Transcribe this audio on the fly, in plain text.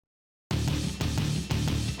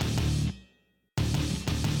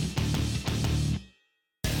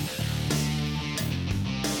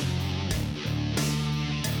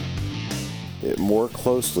it more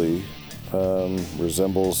closely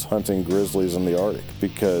resembles hunting grizzlies in the Arctic,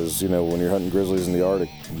 because when you're hunting grizzlies in the Arctic,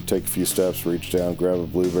 you take a few steps, reach down, grab a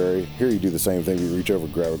blueberry. Here you do the same thing, you reach over,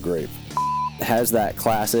 grab a grape. Has that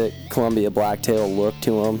classic Columbia blacktail look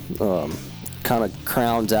to him. Kind of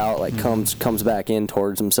crowns out, like comes back in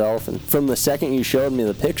towards himself. And from the second you showed me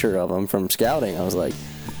the picture of him from scouting, I was like,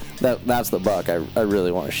 that's the buck I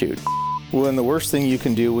really want to shoot. Well, and the worst thing you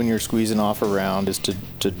can do when you're squeezing off a round is to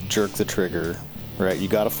jerk the trigger, right? You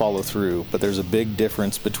got to follow through, but there's a big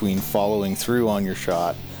difference between following through on your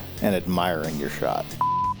shot and admiring your shot.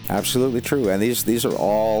 Absolutely true, and these are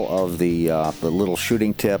all of the little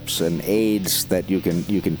shooting tips and aids that you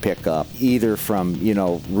can pick up either from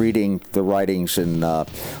reading the writings in a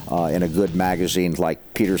good magazine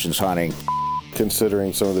like Peterson's Hunting.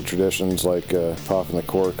 Considering some of the traditions like popping the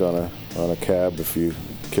cork on a cab if you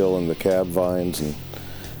kill in the cab vines and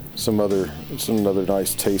some other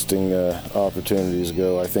nice tasting opportunities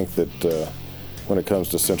ago, I think that when it comes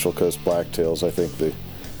to Central Coast blacktails, I think the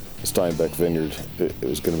Steinbeck Vineyard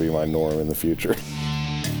is going to be my norm in the future.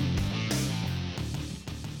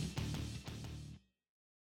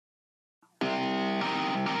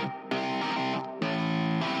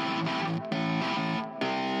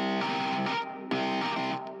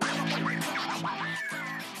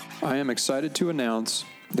 I am excited to announce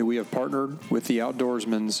that we have partnered with the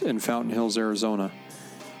Outdoorsmans in Fountain Hills, Arizona.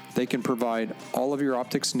 They can provide all of your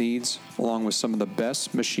optics needs along with some of the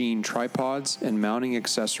best machine tripods and mounting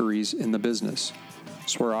accessories in the business.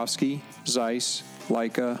 Swarovski, Zeiss,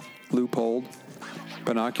 Leica, Leupold,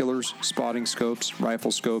 binoculars, spotting scopes,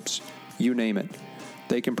 rifle scopes, you name it.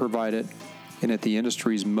 They can provide it, and at the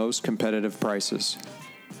industry's most competitive prices.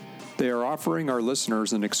 They are offering our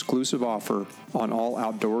listeners an exclusive offer on all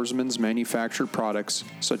Outdoorsman's manufactured products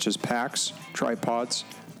such as packs, tripods,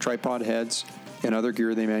 tripod heads, and other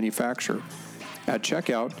gear they manufacture. At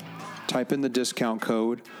checkout, type in the discount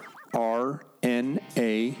code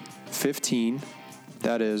RNA15,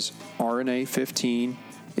 that is RNA15,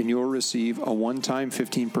 and you'll receive a one-time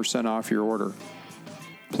 15% off your order.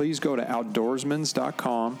 Please go to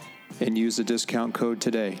outdoorsmans.com and use the discount code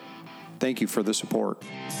today. Thank you for the support.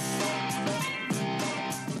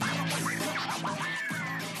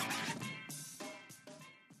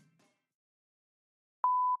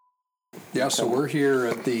 Yeah, so we're here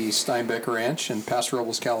at the Steinbeck Ranch in Paso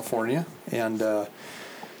Robles, California, and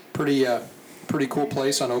pretty cool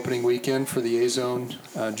place on opening weekend for the A-Zone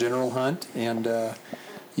General Hunt. And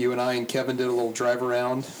you and I and Kevin did a little drive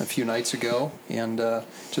around a few nights ago, and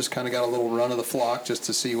just kind of got a little run of the flock just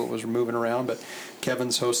to see what was moving around. But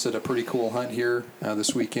Kevin's hosted a pretty cool hunt here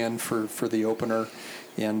this weekend for the opener,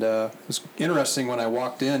 and it was interesting when I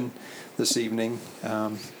walked in this evening.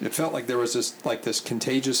 It felt like there was this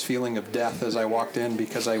contagious feeling of death as I walked in,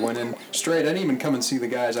 because I went in straight. I didn't even come and see the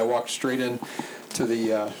guys. I walked straight in to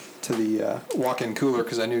the walk-in cooler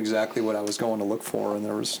because I knew exactly what I was going to look for, and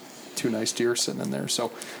there was 2 nice deer sitting in there.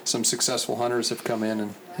 So some successful hunters have come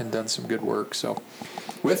in and done some good work. So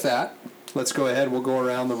with that, let's go ahead. We'll go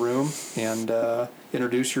around the room and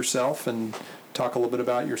introduce yourself and talk a little bit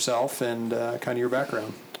about yourself and kind of your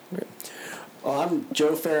background. Okay. Well, I'm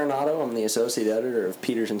Joe Farinato. I'm the associate editor of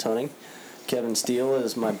Peterson's Hunting. Kevin Steele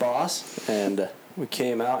is my boss, and we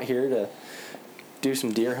came out here to do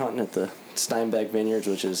some deer hunting at the Steinbeck Vineyards,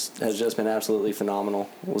 which has just been absolutely phenomenal.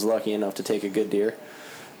 I was lucky enough to take a good deer.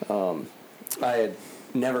 I had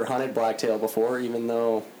never hunted blacktail before, even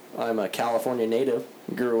though I'm a California native.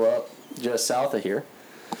 Grew up just south of here.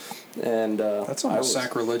 And that's almost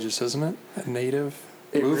sacrilegious, isn't it? A native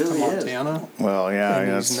moved really to Montana. Well, yeah,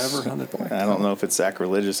 and he's never hunted blacktail. I don't know if it's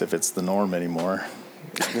sacrilegious if it's the norm anymore.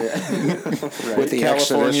 Yeah. Right. With the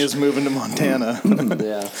California's moving to Montana.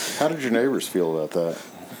 Yeah. How did your neighbors feel about that?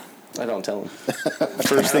 I don't tell them.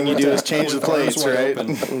 First thing you do is change the plates, right?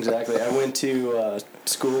 Exactly. I went to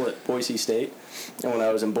school at Boise State, and when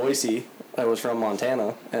I was in Boise, I was from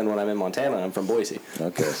Montana, and when I'm in Montana, I'm from Boise.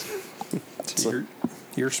 Okay. So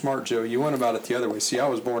you're smart, Joe. You went about it the other way. See, I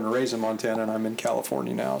was born and raised in Montana, and I'm in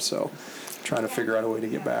California now, so trying to figure out a way to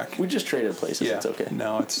get back. We just traded places. Yeah. It's okay.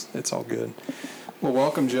 No, it's all good. Well,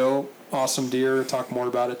 welcome, Joe. Awesome deer. Talk more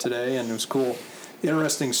about it today, and it was cool.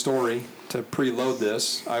 Interesting story to preload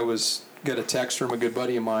this. I got a text from a good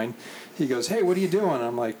buddy of mine. He goes, "Hey, what are you doing?"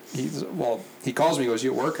 I'm like, he calls me. He goes,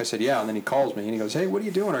 "You at work?" I said, "Yeah." And then he calls me and he goes, "Hey, what are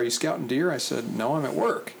you doing? Are you scouting deer?" I said, "No, I'm at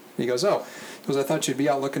work." And he goes, "Oh." He goes, "I thought you'd be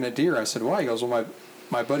out looking at deer." I said, "Why?" He goes, "Well,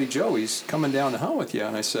 my buddy Joe, he's coming down to hunt with you."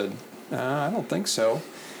 And I said, "I don't think so."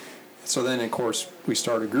 So then, of course, we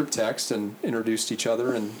started group text and introduced each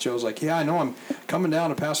other. And Joe's like, yeah, I know I'm coming down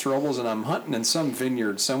to Paso Robles and I'm hunting in some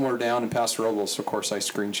vineyard somewhere down in Paso Robles. So, of course, I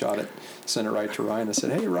screenshot it, sent it right to Ryan. I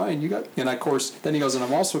said, hey, Ryan, you got... And, of course, then he goes, and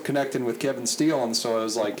I'm also connecting with Kevin Steele. And so it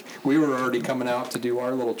was like we were already coming out to do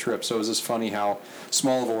our little trip. So it was just funny how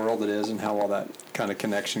small of a world it is and how all that kind of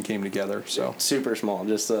connection came together. So Super small.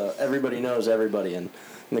 Just everybody knows everybody. And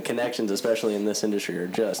the connections, especially in this industry, are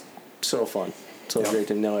just so fun. So great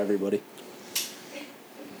to know everybody.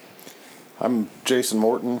 I'm Jason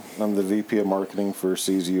Morton. I'm the VP of Marketing for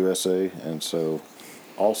Seas USA, and so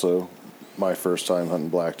also my first time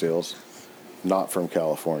hunting blacktails. Not from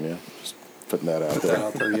California. Just putting that out there.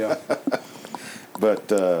 out there, yeah.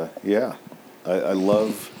 But yeah, I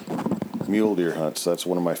love mule deer hunts. That's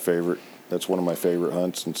one of my favorite. That's one of my favorite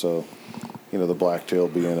hunts, and so the blacktail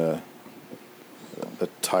being a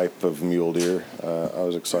type of mule deer, I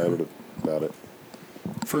was excited about it.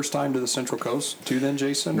 First time to the Central Coast too, then,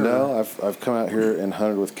 Jason? Or? No, I've come out here and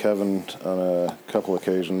hunted with Kevin on a couple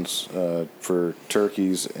occasions for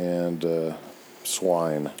turkeys and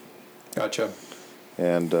swine. Gotcha.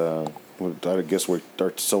 And I guess our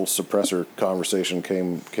soul suppressor conversation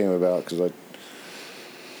came about because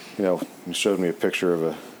you showed me a picture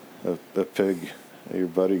of a pig your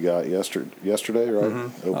buddy got yesterday, right?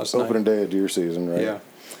 Mm-hmm. Opening day of deer season, right? Yeah.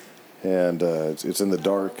 And it's in the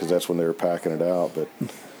dark because that's when they were packing it out. But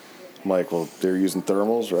I'm like, well, they're using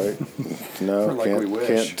thermals, right? No,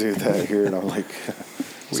 can't do that here. And I'm like,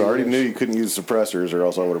 so I already knew you couldn't use suppressors, or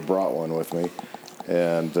else I would have brought one with me.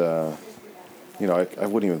 And I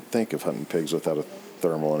wouldn't even think of hunting pigs without a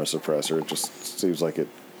thermal and a suppressor. It just seems like it.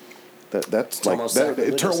 That's it's like that.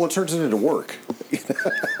 It turns it into work.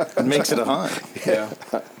 It makes it a hunt. Yeah.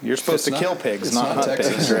 You're supposed to kill pigs, not hunt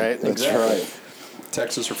Texas. pigs, right? That's right.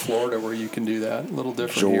 Texas or Florida where you can do that. A little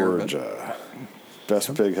different Georgia.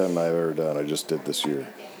 Best pig hunting I've ever done. I just did this year.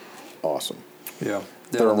 Awesome. here. Yeah.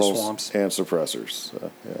 Down in the Thermals swamps. and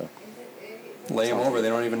suppressors. Yeah. Lay them over. They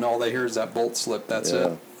don't even know. All they hear is that bolt slip. That's Yeah.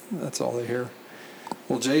 it. That's all they hear.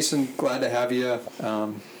 Well, Jason, glad to have you.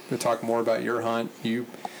 We'll talk more about your hunt. You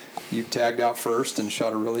tagged out first and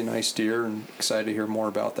shot a really nice deer, and excited to hear more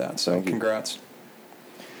about that. So Thank you. congrats.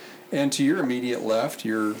 And to your immediate left,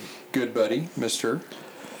 your good buddy, Mr.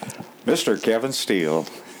 Kevin Steele.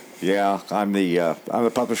 Yeah, I'm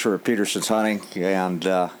the publisher of Peterson's Hunting, and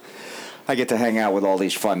I get to hang out with all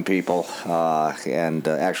these fun people and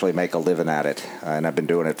actually make a living at it. And I've been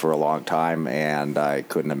doing it for a long time, and I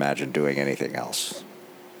couldn't imagine doing anything else.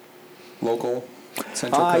 Local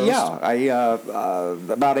Central Coast?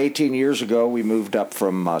 Yeah. About 18 years ago, we moved up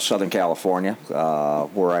from Southern California,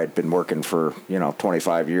 where I'd been working for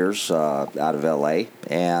 25 years out of L.A.,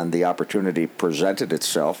 and the opportunity presented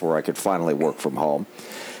itself where I could finally work from home,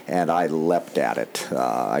 and I leapt at it.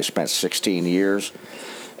 I spent 16 years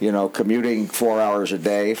commuting 4 hours a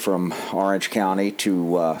day from Orange County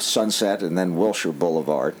to Sunset and then Wilshire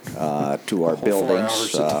Boulevard to our buildings.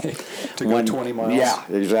 4 hours a day to go 20 miles. Yeah,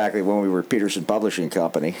 exactly. When we were Peterson Publishing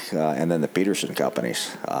Company and then the Peterson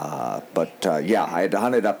Companies. I had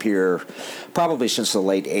hunted up here probably since the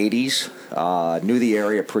late 80s. Knew the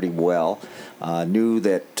area pretty well. Knew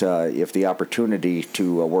that if the opportunity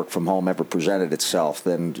to work from home ever presented itself,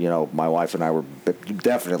 then my wife and I were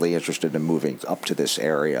definitely interested in moving up to this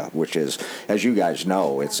area, which is, as you guys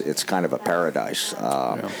know, it's kind of a paradise.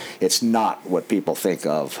 It's not what people think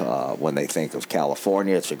of when they think of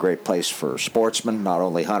California. It's a great place for sportsmen, not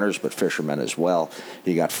only hunters but fishermen as well.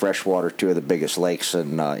 You got freshwater, two of the biggest lakes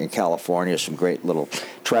in California, some great little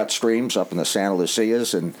trout streams up in the Santa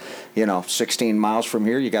Lucias, and 16 miles from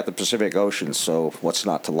here you got the Pacific Ocean. So what's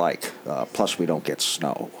not to like? Plus, we don't get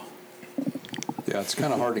snow. Yeah, it's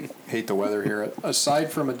kind of hard to hate the weather here.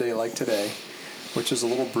 Aside from a day like today, which is a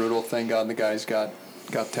little brutal. Thank God the guys got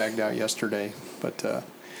tagged out yesterday. But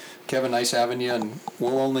Kevin, nice having you, and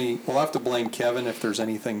we'll have to blame Kevin if there's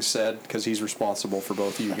anything said because he's responsible for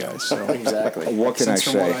both of you guys. So Exactly. What can I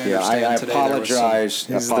Since from what say? I I understand today, there was apologize.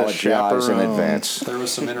 He's the Apologize in chaperone. advance. there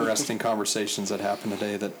was some interesting conversations that happened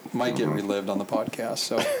today that might get relived on the podcast.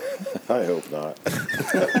 So I hope not.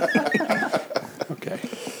 okay.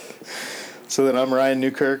 So then I'm Ryan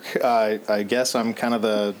Newkirk. I guess I'm kind of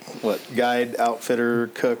the guide, outfitter,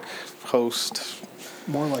 cook, host.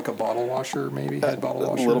 More like a bottle washer, maybe head bottle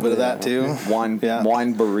washer. A little bit of that too. Wine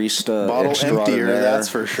barista Bottle emptier, extraordinaire. that's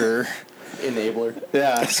for sure. Enabler.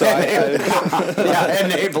 Yeah. So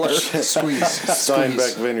enabler. Squeeze.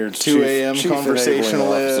 Steinbeck Vineyards 2 a.m. chief enabling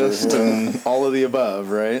conversationalist officer. and all of the above,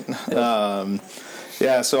 right?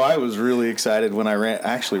 So I was really excited when I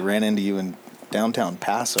ran into you in downtown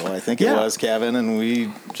Paso, I think Yeah. it was, Kevin, and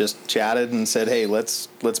we just chatted and said, hey, let's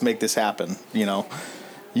make this happen. You know,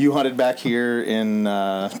 you hunted back here in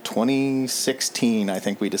 2016, I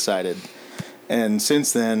think we decided. And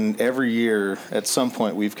since then, every year at some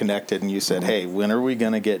point we've connected and you said, hey, when are we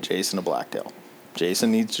going to get Jason a blacktail?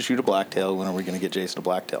 Jason needs to shoot a blacktail. When are we going to get Jason a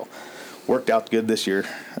blacktail? Worked out good this year.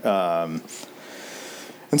 And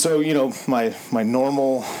so, you know, my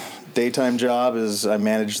normal daytime job is I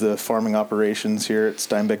manage the farming operations here at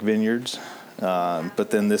Steinbeck Vineyards.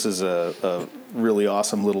 But then this is a really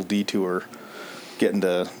awesome little detour, getting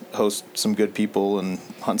to host some good people and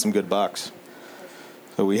hunt some good bucks.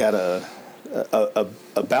 So we had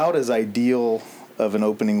about as ideal of an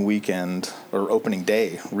opening weekend or opening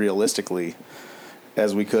day, realistically,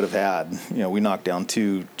 as we could have had. You know, we knocked down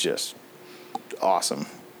 2 just awesome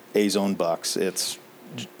A-zone bucks. It's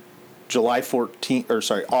August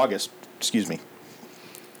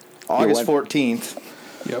 14th.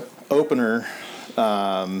 Yep. Opener.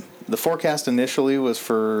 The forecast initially was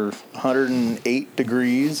for 108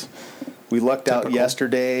 degrees. We lucked out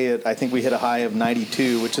yesterday. I think we hit a high of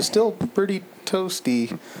 92, which is still pretty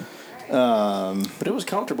toasty. But it was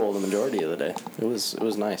comfortable the majority of the day. It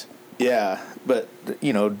was nice. Yeah, but,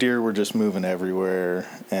 you know, deer were just moving everywhere,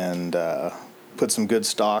 and put some good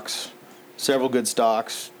stalks, several good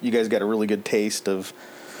stalks. You guys got a really good taste of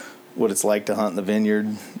what it's like to hunt in the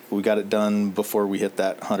vineyard. We got it done before we hit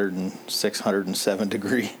that 106, 107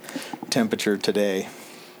 degree temperature today.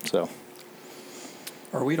 So,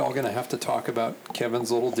 Are we all going to have to talk about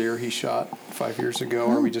Kevin's little deer he shot 5 years ago,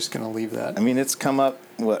 or are we just going to leave that? I mean, it's come up,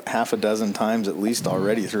 half a dozen times at least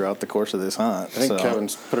already throughout the course of this hunt. I think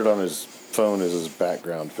Kevin's put it on his phone as his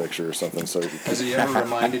background picture or something. So Has he ever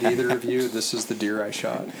reminded either of you, this is the deer I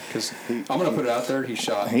shot? Because I'm going to put it out there, he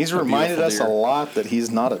shot He's reminded us a lot that he's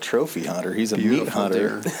not a trophy hunter. He's a meat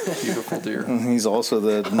hunter. Beautiful deer. He's also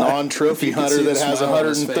the non-trophy You can hunter see that the has a smile on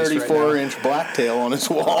his face right 134-inch blacktail on his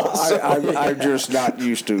wall. So. I'm just not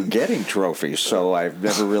used to getting trophies, so I've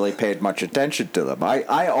never really paid much attention to them.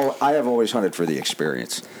 I have always hunted for the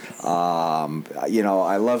experience. You know,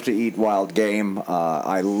 I love to eat wild game.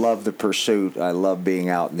 I love the pursuit. I love being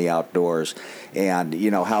out in the outdoors. And,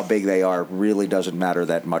 you know, how big they are really doesn't matter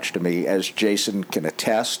that much to me, as Jason can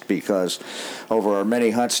attest, because over our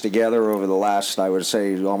many hunts together over the last, I would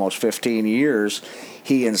say, almost 15 years,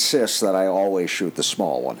 he insists that I always shoot the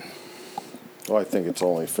small one. well, I think it's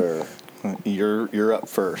only fair. You're up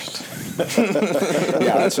first.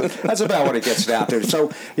 Yeah, that's about what it gets down to.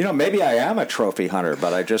 So, you know, maybe I am a trophy hunter,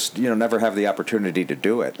 but I just, you know, never have the opportunity to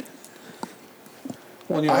do it.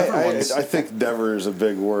 Well, you know, I everyone's... think never is a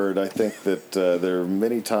big word. I think that there are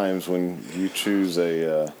many times when you choose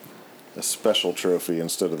a special trophy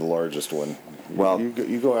instead of the largest one. Well,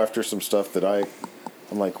 you go after some stuff that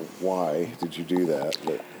I'm like, why did you do that?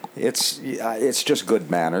 But it's just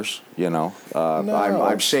good manners, you know. No,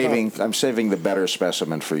 I'm it's saving the better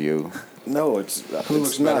specimen for you. no, it's Who looks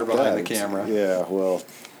it's not better behind that. the camera? Yeah, well,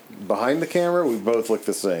 behind the camera we both look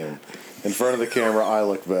the same. In front of the camera, I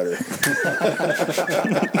look better.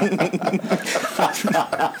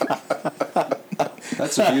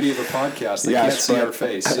 That's the beauty of a podcast. They Yes, can't see but our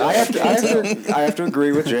face. I have to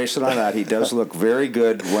agree with Jason on that. He does look very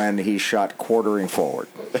good when he's shot quartering forward.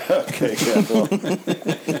 Okay, yeah, well,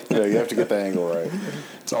 yeah, you have to get the angle right.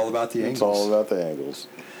 It's all about the angles. It's all about the angles.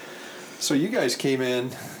 So you guys came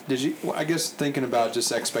in, did you, well, I guess thinking about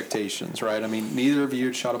just expectations, right? I mean, neither of you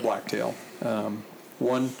had shot a blacktail.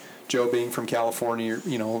 One, Joe being from California,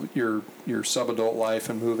 you know, your sub-adult life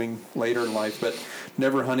and moving later in life, but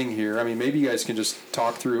never hunting here. I mean, maybe you guys can just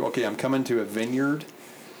talk through, okay, I'm coming to a vineyard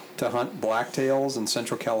to hunt blacktails in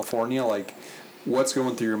Central California. Like, what's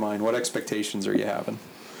going through your mind? What expectations are you having?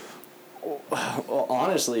 Well,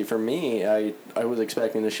 honestly, for me, I was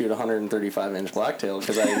expecting to shoot a 135-inch blacktail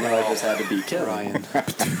because I knew I just had to beat Kevin. Ryan.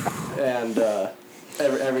 And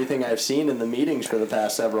everything I've seen in the meetings for the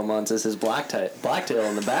past several months is his blacktail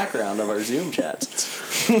in the background of our Zoom chats.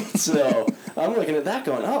 So I'm looking at that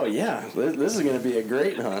going, oh, yeah, this is going to be a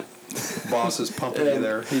great hunt. Boss is pumping you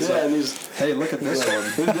there. He's yeah, like, and hey, look at this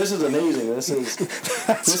one. This is amazing. This is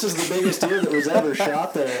the biggest deer that was ever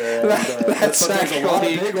shot there. And, That's but there's a lot of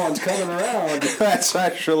actually- big ones coming around. That's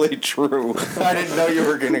actually true. I didn't know you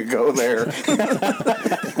were going to go there.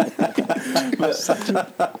 But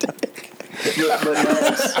no,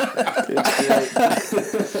 it's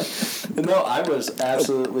great. No, I was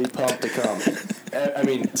absolutely pumped to come. I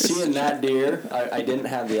mean, seeing that deer, I didn't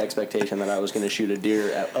have the expectation that I was going to shoot a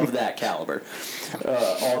deer of that caliber.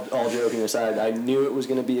 All joking aside, I knew it was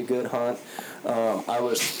going to be a good hunt. I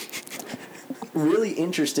was really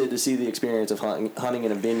interested to see the experience of hunting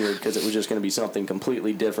in a vineyard because it was just going to be something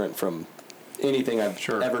completely different from anything I've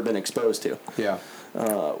ever been exposed to. Yeah.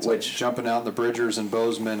 Which jumping out in the Bridgers and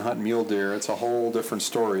Bozeman hunting mule deer, it's a whole different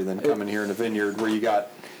story than coming here in a vineyard where you got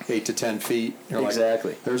 8 to 10 feet. You're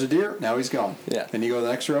exactly. Like, there's a deer, now he's gone. Yeah. And you go to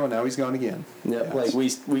the next row, now he's gone again. Yeah, Yeah, like we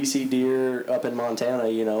see deer up in Montana,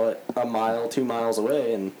 at a mile, 2 miles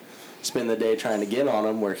away, and spend the day trying to get on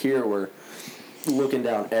them. Where here we're looking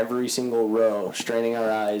down every single row, straining our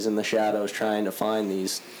eyes in the shadows, trying to find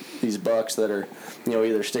these bucks that are,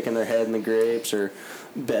 either sticking their head in the grapes or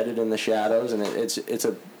bedded in the shadows, and it's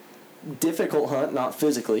a difficult hunt, not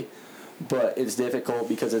physically, but it's difficult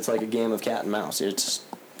because it's like a game of cat and mouse. It's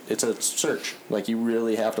a search. Like, you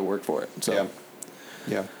really have to work for it. So,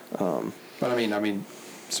 yeah. But I mean,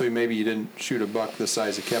 so maybe you didn't shoot a buck the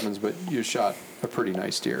size of Kevin's, but you shot a pretty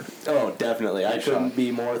nice deer. Oh, definitely. I couldn't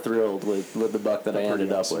be more thrilled with the buck that I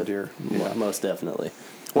ended up with. Deer. Yeah. Most definitely.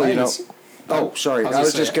 Well, Oh, sorry. I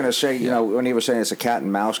was just going to say, when he was saying it's a cat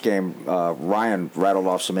and mouse game, Ryan rattled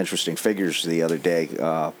off some interesting figures the other day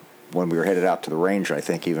when we were headed out to the range, I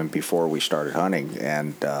think, even before we started hunting.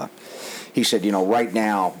 And he said, right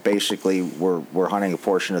now, basically, we're hunting a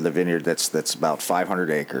portion of the vineyard that's about 500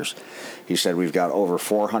 acres. He said we've got over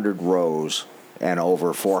 400 rows and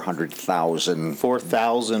over 400,000.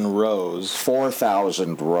 4,000 rows.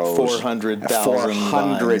 4,000 rows.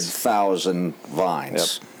 400,000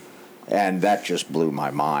 vines. Yep. And that just blew my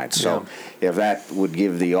mind. So if that would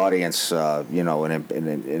give the audience,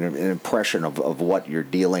 an impression of what you're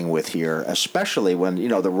dealing with here, especially when,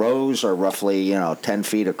 the rows are roughly, 10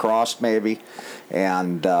 feet across maybe,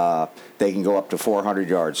 and they can go up to 400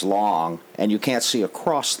 yards long, and you can't see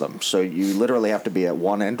across them. So you literally have to be at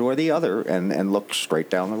one end or the other and look straight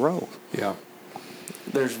down the row. Yeah.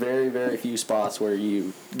 There's very, very few spots where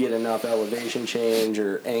you get enough elevation change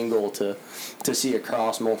or angle to see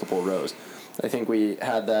across multiple rows. I think we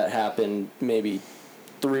had that happen maybe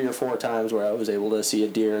 3 or 4 times where I was able to see a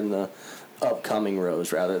deer in the upcoming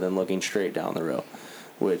rows rather than looking straight down the row,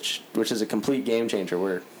 which is a complete game changer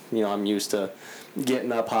where, I'm used to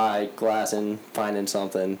getting up high, glassing, finding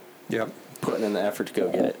something, putting in the effort to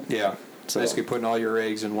go get it. Yeah. So basically putting all your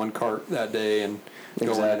eggs in one cart that day and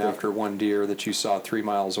going in after one deer that you saw 3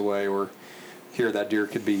 miles away, or here that deer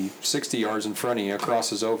could be 60 yards in front of you,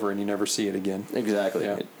 crosses over, and you never see it again. Exactly.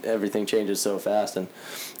 Yeah. Everything changes so fast. And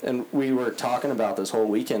we were talking about this whole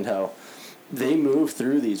weekend how they move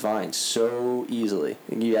through these vines so easily.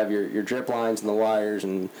 You have your drip lines and the wires,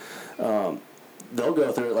 and they'll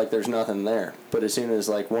go through it like there's nothing there. But as soon as,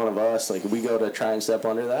 like, one of us, like, we go to try and step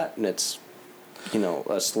under that, and it's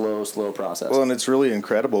a slow process. Well, and it's really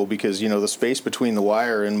incredible because, the space between the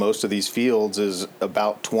wire in most of these fields is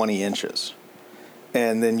about 20 inches.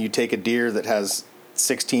 And then you take a deer that has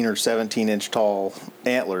 16 or 17 inch tall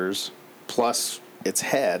antlers plus its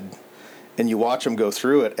head, and you watch them go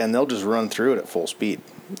through it, and they'll just run through it at full speed.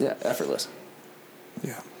 Yeah, effortless.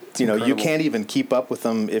 Yeah. You can't even keep up with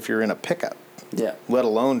them if you're in a pickup. Yeah. Let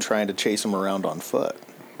alone trying to chase them around on foot.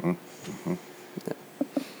 Mm-hmm.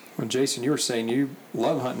 Well, Jason, you were saying you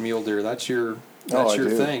love hunting mule deer. That's your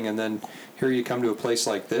thing. And then here you come to a place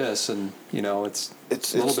like this, and it's a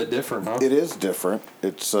little bit different, huh? It is different.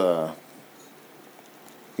 It's the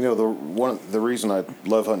reason I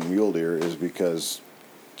love hunting mule deer is because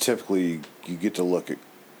typically you get to look at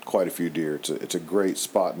quite a few deer. It's a great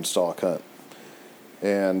spot and stalk hunt,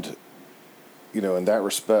 and in that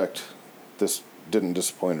respect, this didn't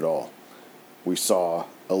disappoint at all. We saw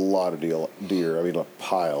a lot of deer. I mean, a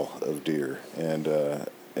pile of deer, and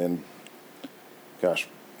gosh,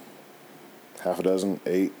 half a dozen,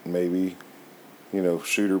 8 maybe,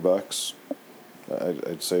 shooter bucks.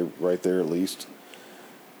 I'd say right there at least.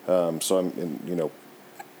 So I'm in,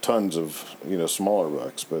 tons of smaller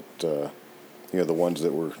bucks, but the ones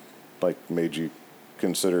that were made you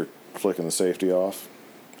consider flicking the safety off,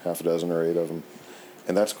 half a dozen or 8 of them,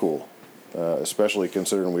 and that's cool. Especially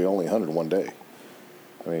considering we only hunted one day.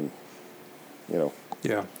 I mean,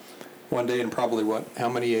 Yeah. One day, and probably how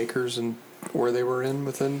many acres and where they were in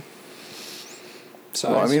within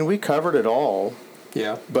size? Well, I mean, we covered it all.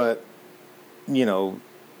 Yeah. But, a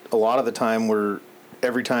lot of the time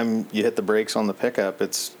every time you hit the brakes on the pickup,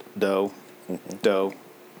 it's doe, doe.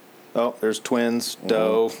 Oh, there's twins,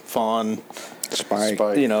 doe, fawn, Spike.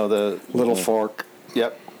 the Little fork.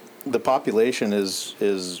 Yep. The population is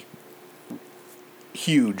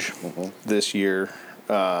huge this year.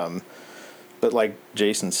 But like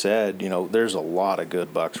Jason said, there's a lot of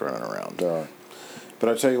good bucks running around. But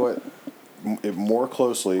I tell you what, more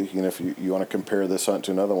closely, if you want to compare this hunt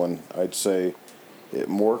to another one, I'd say it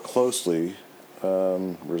more closely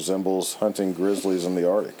resembles hunting grizzlies in the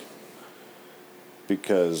Arctic.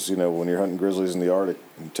 Because, when you're hunting grizzlies in the Arctic,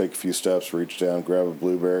 you take a few steps, reach down, grab a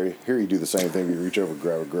blueberry. Here you do the same thing, you reach over,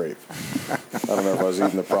 grab a grape. I don't know if I was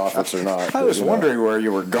eating the profits or not. I was wondering where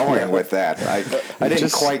you were going with that. I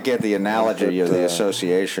didn't quite get the analogy of the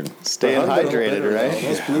association. Staying hydrated, right?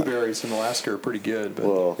 Those blueberries in Alaska are pretty good. But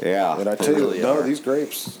Well, Yeah. and I tell you, really no, are. these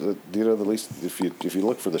grapes, the least if you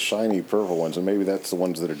look for the shiny purple ones, and maybe that's the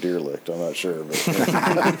ones that are deer licked. I'm not sure, but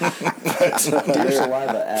Deer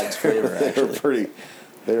saliva adds flavor, actually.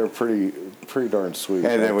 they are pretty darn sweet.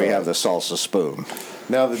 And then we have the salsa spoon.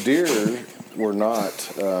 Now the deer were not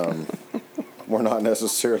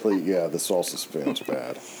necessarily. Yeah, the salsa spoon's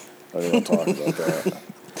bad. I don't even talk about that.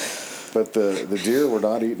 But the deer were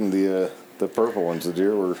not eating the purple ones. The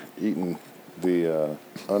deer were eating the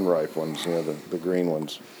unripe ones. The green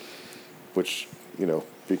ones, which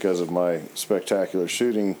because of my spectacular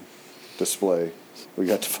shooting display, we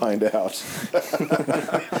got to find out.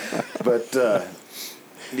 But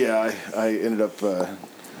yeah, I ended up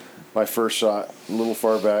my first shot a little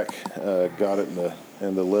far back, got it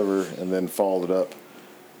in the liver, and then followed it up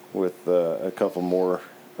with a couple more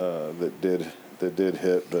that did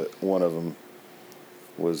hit, but one of them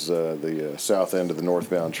was the south end of the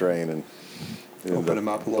northbound train, and Opened him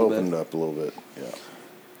up a little bit. Opened up a little bit, yeah.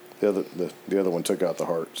 The other one took out the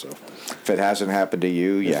heart. So If it hasn't happened to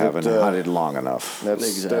you, you If it, haven't hunted long enough. that's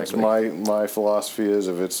Exactly. my philosophy is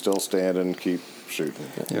if it's still standing, keep shooting.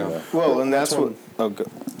 Yeah. Well, and that's what. Oh,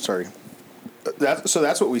 sorry.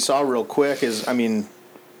 That's what we saw real quick. Is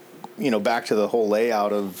back to the whole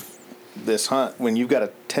layout of this hunt. When you've got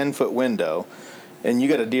a 10-foot window, and you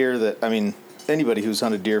got a deer that anybody who's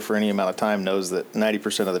hunted deer for any amount of time knows that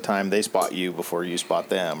 90% of the time they spot you before you spot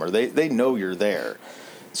them, or they know you're there.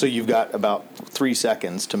 So you've got about 3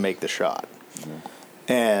 seconds to make the shot. Mm-hmm.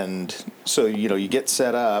 And so, you get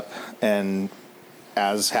set up, and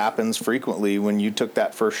as happens frequently, when you took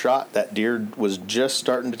that first shot, that deer was just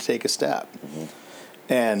starting to take a step. Mm-hmm.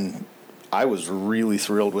 And I was really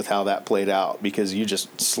thrilled with how that played out, because you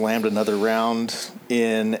just slammed another round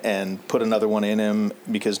in and put another one in him,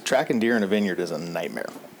 because tracking deer in a vineyard is a nightmare.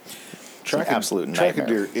 It's an absolute nightmare.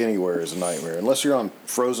 Tracking deer anywhere is a nightmare, unless you're on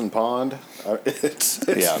frozen pond. It's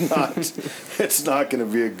not going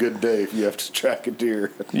to be a good day if you have to track a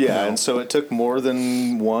deer. Yeah, and so it took more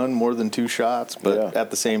than 2 shots, but Yeah.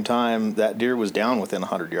 at the same time, that deer was down within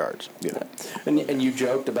 100 yards. Yeah. And you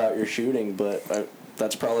joked about your shooting, but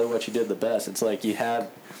that's probably what you did the best. It's like you had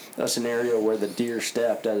a scenario where the deer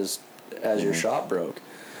stepped as your shot broke,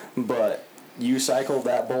 but you cycled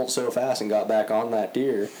that bolt so fast and got back on that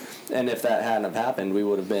deer, and if that hadn't have happened, we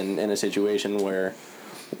would have been in a situation where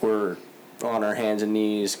we're on our hands and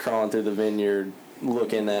knees crawling through the vineyard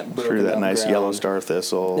looking at broken Through that up nice ground. yellow star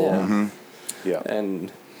thistle. Yeah. Mm-hmm. Yeah.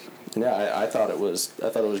 And I thought it was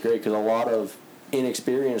great, because a lot of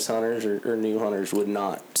inexperienced hunters or new hunters would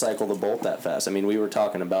not cycle the bolt that fast. We were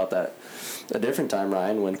talking about that a different time,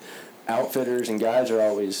 Ryan, when outfitters and guys are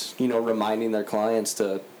always reminding their clients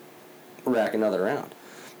to rack another round.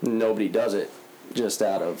 Nobody does it just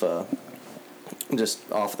out of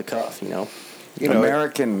just off the cuff,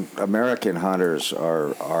 American hunters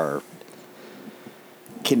are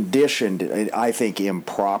conditioned, I think,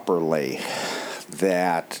 improperly,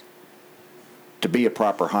 that to be a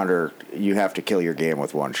proper hunter, you have to kill your game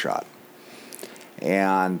with one shot.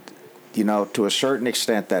 And, to a certain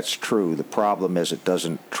extent, that's true. The problem is it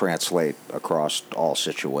doesn't translate across all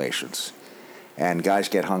situations. And guys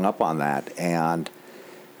get hung up on that, and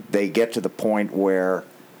they get to the point where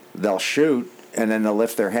they'll shoot, and then they'll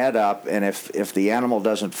lift their head up, and if the animal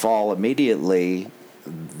doesn't fall immediately,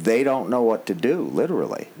 they don't know what to do,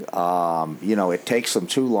 literally. It takes them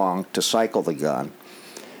too long to cycle the gun.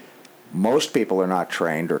 Most people are not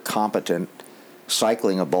trained or competent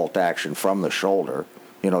cycling a bolt action from the shoulder.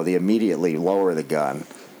 They immediately lower the gun,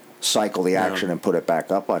 cycle the action, and put it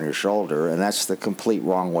back up on your shoulder, and that's the complete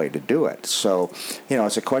wrong way to do it. So,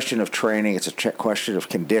 it's a question of training. It's a question of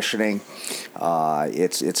conditioning.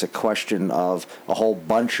 It's a question of a whole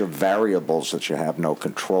bunch of variables that you have no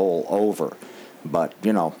control over. But,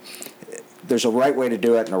 there's a right way to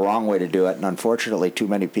do it and a wrong way to do it, and unfortunately, too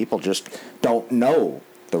many people just don't know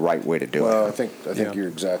the right way to do Well, it. I think you're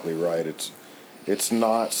exactly right. It's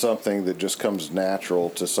not something that just comes natural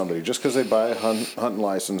to somebody. Just because they buy a hunting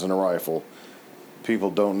license and a rifle, people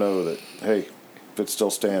don't know that, hey, if it's still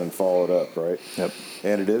standing, follow it up, right? Yep.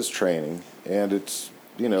 And it is training. And it's,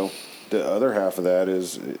 the other half of that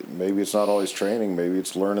is maybe it's not always training. Maybe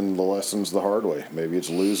it's learning the lessons the hard way. Maybe it's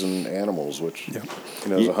losing animals, which,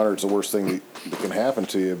 as a hunter, it's the worst thing that can happen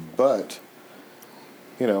to you. But,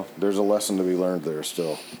 there's a lesson to be learned there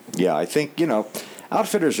still. Yeah, I think,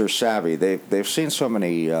 outfitters are savvy. They've seen so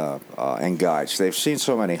many, and guides, they've seen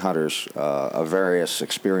so many hunters of various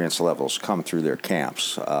experience levels come through their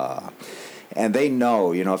camps. And they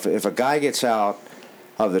know, if a guy gets out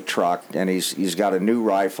of the truck and he's got a new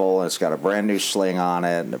rifle and it's got a brand new sling on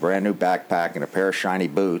it and a brand new backpack and a pair of shiny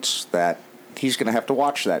boots, that he's going to have to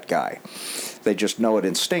watch that guy. They just know it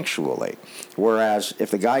instinctually. Whereas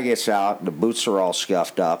if the guy gets out and the boots are all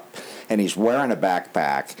scuffed up and he's wearing a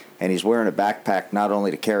backpack, and he's wearing a backpack not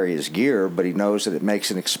only to carry his gear, but he knows that it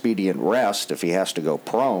makes an expedient rest if he has to go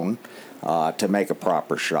prone to make a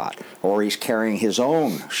proper shot. Or he's carrying his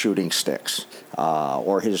own shooting sticks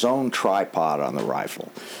or his own tripod on the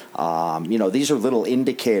rifle. These are little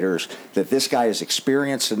indicators that this guy is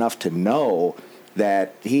experienced enough to know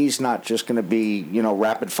that he's not just going to be,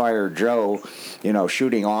 rapid fire Joe,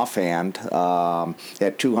 shooting offhand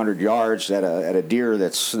at 200 yards at a deer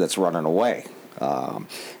that's running away.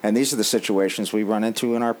 And these are the situations we run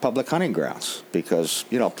into in our public hunting grounds because,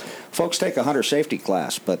 folks take a hunter safety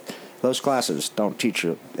class, but those classes don't teach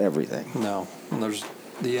you everything. No, and there's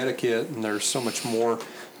the etiquette, and there's so much more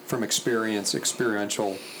from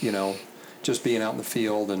experiential, just being out in the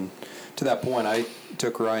field. And to that point, I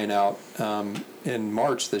took Ryan out in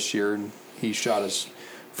March this year, and he shot his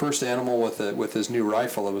first animal with his new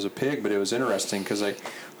rifle. It was a pig, but it was interesting because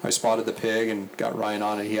I spotted the pig and got Ryan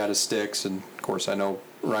on it. He had his sticks, and of course I know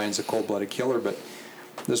Ryan's a cold-blooded killer, but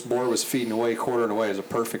this boar was feeding away, quartering away. It was a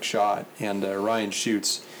perfect shot, and Ryan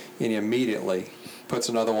shoots, and he immediately puts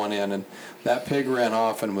another one in, and that pig ran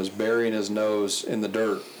off and was burying his nose in the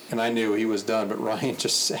dirt, and I knew he was done, but Ryan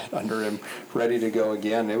just sat under him, ready to go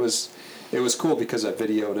again. It was cool because I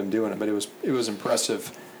videoed him doing it, but it was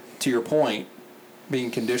impressive. To your point,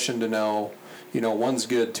 being conditioned to know, one's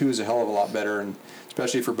good, two is a hell of a lot better, and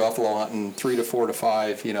especially for buffalo hunting, 3 to 4 to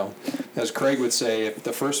 5, as Craig would say, if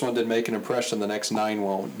the first one didn't make an impression, the next 9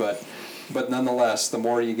 won't. But nonetheless, the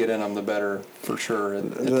more you get in them, the better, for sure,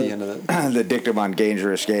 at the end of it. The dictum on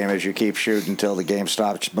dangerous game is you keep shooting until the game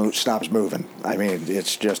stops moving. I mean,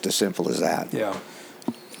 it's just as simple as that. Yeah.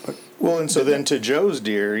 Well, and so then to Joe's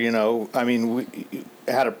deer, we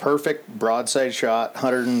had a perfect broadside shot,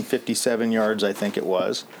 157 yards, I think it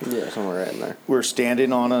was. Yeah, somewhere right in there. We're standing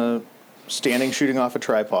shooting off a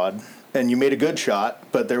tripod, and you made a good shot,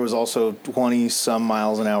 but there was also 20-some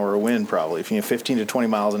miles an hour of wind probably, 15 to 20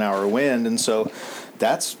 miles an hour of wind, and so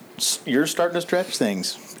you're starting to stretch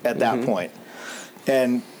things at that point.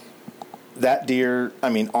 And that deer,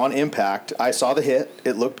 on impact, I saw the hit,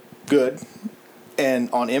 it looked good,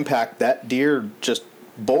 and on impact, that deer just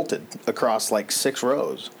bolted across like 6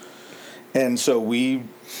 rows. And so we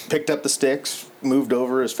picked up the sticks, moved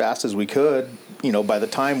over as fast as we could. By the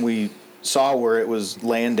time we saw where it was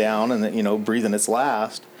laying down and, breathing its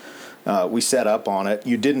last, we set up on it.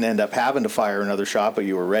 You didn't end up having to fire another shot, but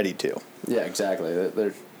you were ready to. Yeah, exactly.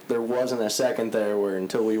 There wasn't a second there where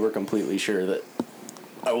until we were completely sure that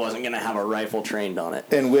I wasn't going to have a rifle trained on it.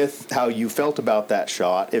 And with how you felt about that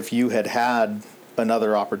shot, if you had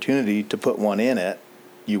another opportunity to put one in it,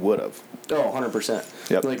 you would have. Oh,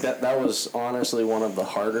 100%. Yep. Like that was honestly one of the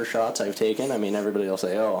harder shots I've taken. Everybody will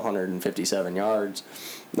say, 157 yards.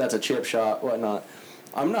 That's a chip shot, whatnot.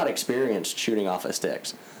 I'm not experienced shooting off of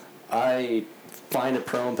sticks. I find a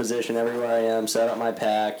prone position everywhere I am, set up my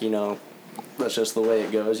pack, that's just the way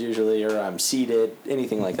it goes usually, or I'm seated,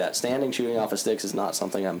 anything like that. Standing shooting off of sticks is not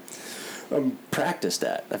something I'm practiced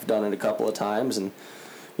at. I've done it a couple of times, and,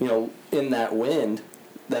 in that wind's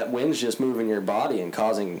just moving your body and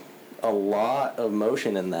causing a lot of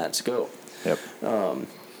motion in that scope. Yep. And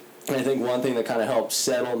I think one thing that kind of helped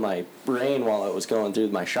settle my brain while I was going through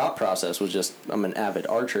my shot process was just I'm an avid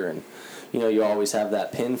archer, and you always have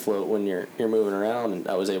that pin float when you're moving around, and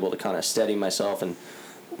I was able to kind of steady myself and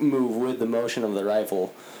move with the motion of the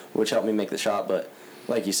rifle, which helped me make the shot. But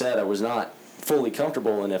like you said, I was not fully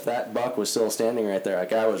comfortable, and if that buck was still standing right there,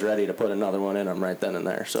 I was ready to put another one in him right then and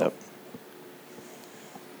there. So. Yep.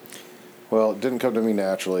 Well, it didn't come to me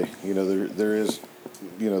naturally. There is,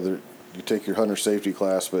 you take your hunter safety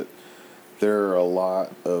class, but there are a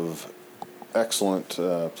lot of excellent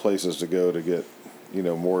places to go to get,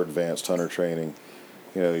 more advanced hunter training.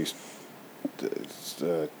 Doug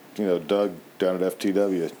down at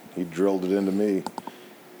FTW, he drilled it into me.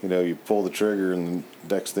 You pull the trigger, and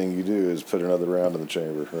the next thing you do is put another round in the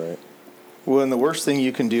chamber, right? Well, and the worst thing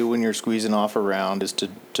you can do when you're squeezing off a round is to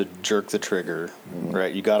jerk the trigger,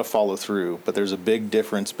 right? You got to follow through, but there's a big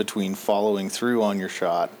difference between following through on your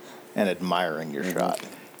shot and admiring your shot.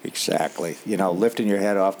 Exactly. Lifting your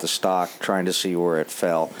head off the stock, trying to see where it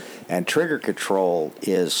fell. And trigger control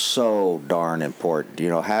is so darn important. You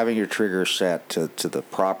know, having your trigger set to the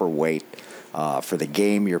proper weight for the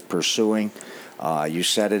game you're pursuing. You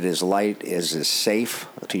set it as light as is safe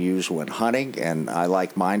to use when hunting, and I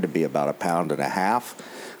like mine to be about 1.5 pounds.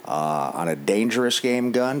 On a dangerous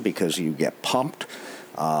game gun, because you get pumped.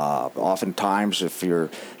 Oftentimes, if you're,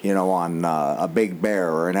 on a big bear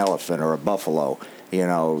or an elephant or a buffalo,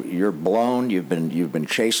 you're blown. You've been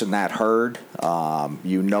chasing that herd.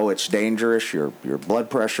 It's dangerous. Your blood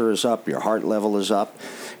pressure is up. Your heart level is up.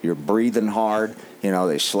 You're breathing hard.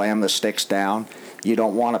 They slam the sticks down. You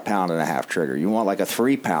don't want 1.5 pound trigger. You want like a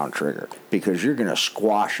 3 pound trigger, because you're going to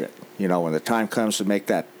squash it. When the time comes to make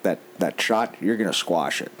that shot, you're going to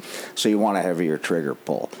squash it. So you want a heavier trigger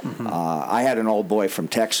pull. Mm-hmm. I had an old boy from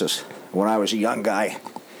Texas when I was a young guy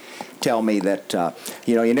tell me that,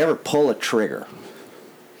 you never pull a trigger.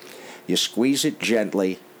 You squeeze it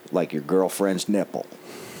gently like your girlfriend's nipple.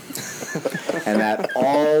 And that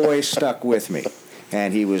always stuck with me.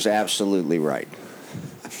 And he was absolutely right.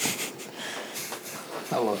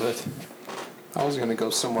 I love it. I was going to go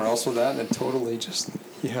somewhere else with that, and it totally just...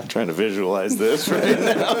 Yeah, I'm trying to visualize this right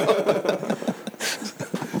now.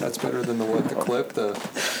 That's better than the clip, the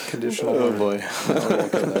conditional. Oh, boy.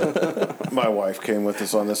 My wife came with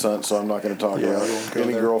us on this hunt, so I'm not going to talk about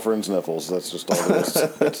any girlfriend's nipples. That's just all it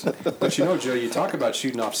is. But Joe, you talk about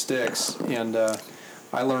shooting off sticks, and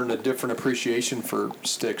I learned a different appreciation for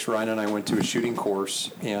sticks. Ryan and I went to a shooting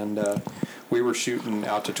course, and we were shooting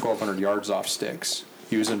out to 1,200 yards off sticks,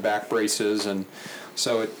 using back braces, and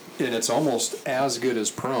so it's almost as good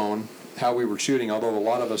as prone, how we were shooting, although a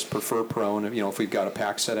lot of us prefer prone, if we've got a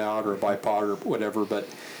pack set out or a bipod or whatever. But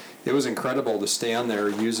it was incredible to stand there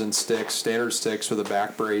using sticks, standard sticks with a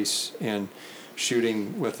back brace, and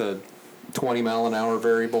shooting with a 20-mile-an-hour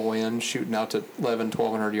variable wind, shooting out to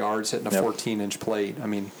 1,200 yards, hitting a 14-inch plate. I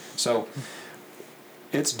mean, so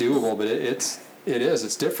it's doable, but it's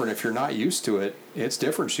different if you're not used to it. It's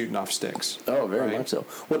different shooting off sticks. Oh, very much so.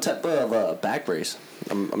 What type of back brace?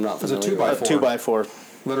 I'm not familiar. It's a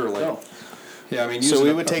 2x4. Literally. Oh. Yeah, I mean, so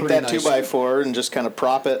we would take that 2x4 and just kind of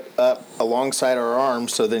prop it up alongside our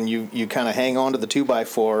arms, so then you kind of hang on to the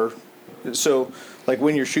 2x4. So, like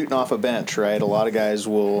when you're shooting off a bench, right? A lot of guys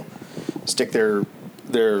will stick their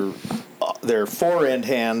forend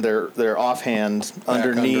hand, their offhand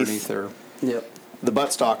underneath their the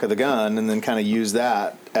buttstock of the gun, and then kind of use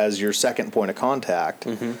that as your second point of contact.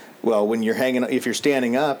 Mm-hmm. Well, when you're if you're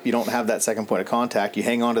standing up, you don't have that second point of contact. You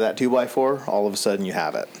hang on to that 2x4, all of a sudden you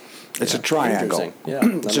have it. It's a triangle. Yeah,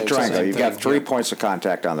 it's a triangle. You've got 3 points of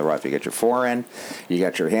contact on the rifle. You got your forend, you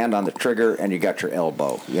got your hand on the trigger, and you got your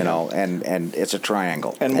elbow. And it's a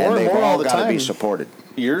triangle. And more and more all the time, got to be supported.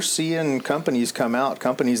 You're seeing companies come out,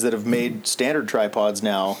 companies that have made standard tripods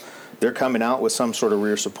now. They're coming out with some sort of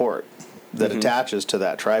rear support that attaches to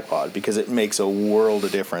that tripod, because it makes a world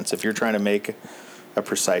of difference. If you're trying to make a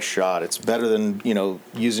precise shot, it's better than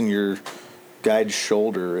using your guide's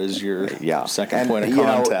shoulder as your second point of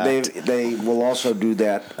contact. They will also do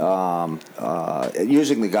that.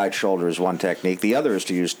 Using the guide shoulder is one technique. The other is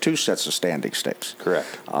to use 2 sets of standing sticks. Correct.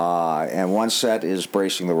 And one set is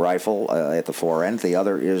bracing the rifle at the forend. The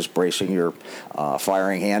other is bracing your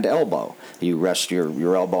firing hand elbow. You rest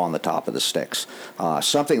your elbow on the top of the sticks.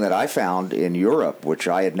 Something that I found in Europe, which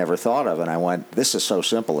I had never thought of, and I went, this is so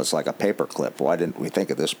simple, it's like a paper clip. Why didn't we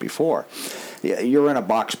think of this before? You're in a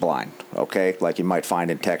box blind, okay, like you might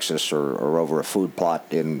find in Texas or over a food plot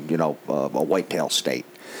in, a whitetail state.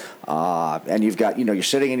 And you've got, you're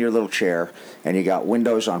sitting in your little chair, and you got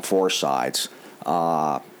windows on 4 sides.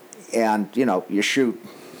 And, you shoot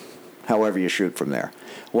however you shoot from there.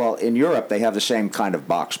 Well, in Europe, they have the same kind of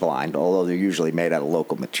box blind, although they're usually made out of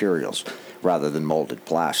local materials rather than molded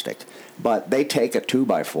plastic. But they take a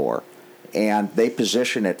 2x4, and they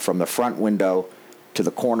position it from the front window to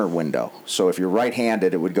the corner window. So if you're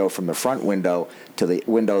right-handed, it would go from the front window to the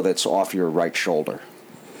window that's off your right shoulder.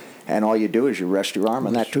 And all you do is you rest your arm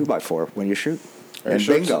on that 2x4 when you shoot. And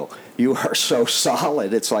bingo, you are so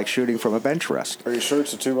solid, it's like shooting from a bench rest. Are you sure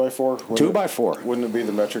it's a 2x4? 2x4. Wouldn't it be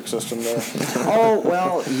the metric system there? Oh,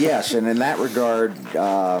 well, yes, and in that regard,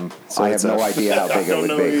 I have no idea how big it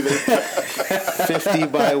would be. 50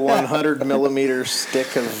 by 100 millimeter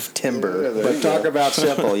stick of timber. Yeah, but talk about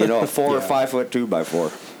simple, a 4 or 5 foot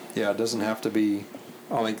 2x4. Yeah, it doesn't have to be.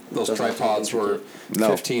 I think those tripods were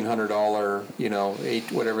 $1,500,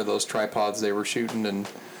 8 whatever those tripods they were shooting, and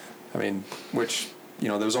I mean, which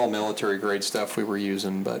there was all military grade stuff we were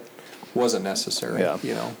using, but wasn't necessary.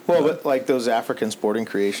 Yeah. Well, but like those African Sporting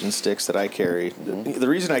Creation sticks that I carry, the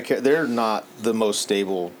reason I carry, they're not the most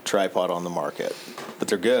stable tripod on the market, but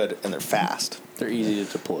they're good and they're fast. They're easy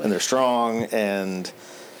to deploy. and they're strong. And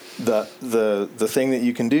the thing that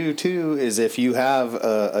you can do too is if you have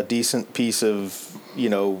a decent piece of,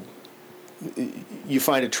 you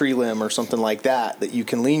find a tree limb or something like that you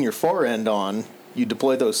can lean your forend on, you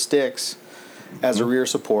deploy those sticks as a rear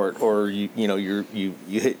support, or you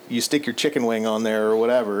stick your chicken wing on there or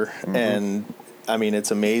whatever, and I mean it's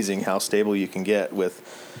amazing how stable you can get with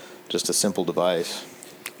just a simple device.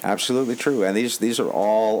 Absolutely true, and these are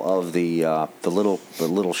all of the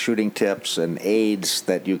little shooting tips and aids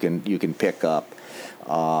that you can pick up,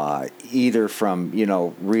 either from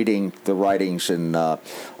reading the writings in a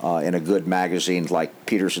good magazine like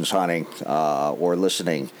Peterson's Hunting, or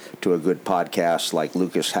listening to a good podcast like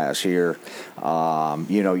Lucas has here.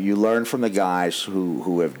 You learn from the guys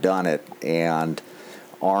who have done it and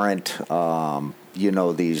aren't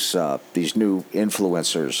these new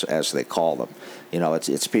influencers, as they call them.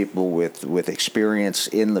 It's people with experience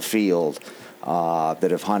in the field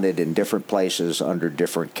that have hunted in different places under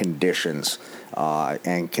different conditions,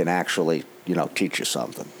 and can actually teach you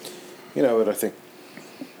something. But I think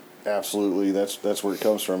absolutely that's where it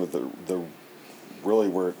comes from. The really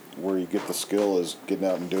where you get the skill is getting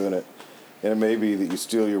out and doing it. And it may be that you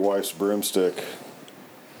steal your wife's broomstick,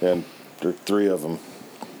 and there are 3 of them.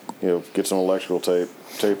 Get some electrical tape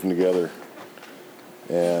them together,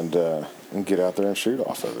 and get out there and shoot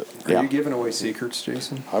off of it. Are you giving away secrets,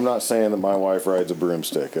 Jason? I'm not saying that my wife rides a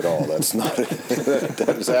broomstick at all. That's not it.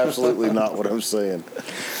 That is absolutely not what I'm saying.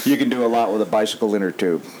 You can do a lot with a bicycle inner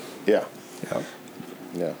tube. Yeah. Yeah.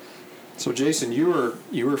 Yeah. So Jason, you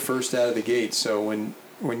were first out of the gate. So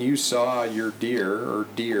when you saw your deer or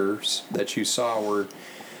deers that you saw,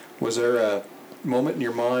 was there a moment in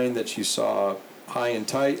your mind that you saw high and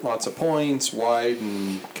tight, lots of points, wide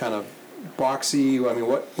and kind of boxy? I mean,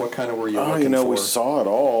 what kind of were you looking for? We saw it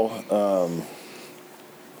all.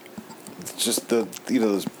 Just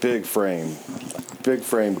those big frame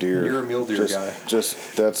deer. You're a mule deer guy.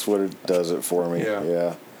 Just that's what it does it for me.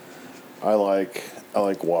 Yeah. I like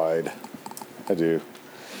wide. I do.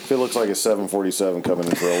 If it looks like a 747 coming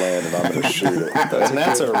in for a land, and I'm going to shoot it. And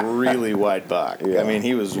that's a really wide buck. Yeah. I mean,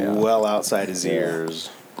 he was well outside his ears.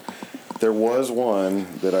 There was one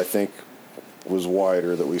that I think was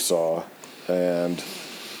wider that we saw, and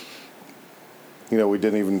we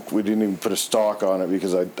didn't even put a stalk on it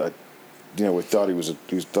because we thought he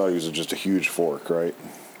was just a huge fork, right?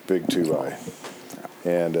 Big 2x.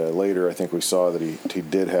 And later I think we saw that he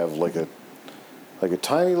did have like a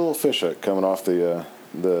tiny little fishhook coming off the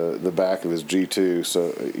back of his G2,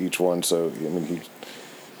 so each one. So I mean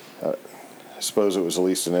I suppose it was at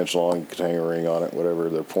least an inch long, could hang a ring on it, whatever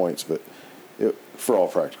their points, but for all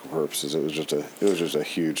practical purposes, it was just a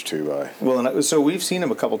huge 2x. Well, so we've seen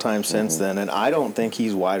him a couple times since then, and I don't think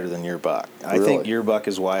he's wider than your buck. I think your buck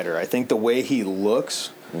is wider. I think the way he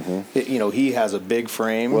looks, he has a big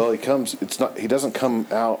frame. Well, he doesn't come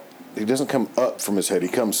out. He doesn't come up from his head. He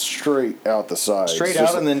comes straight out the side. Straight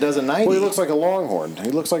out and then does a 90. Well, he looks like a longhorn.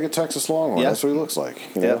 He looks like a Texas longhorn. Yeah. That's what he looks like.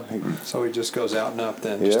 So he just goes out and up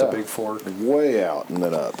then, just a big fork. Way out and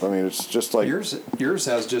then up. I mean, it's just like... Yours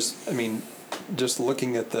has just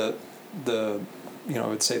looking at the I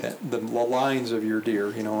would say that the lines of your deer,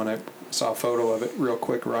 when I saw a photo of it real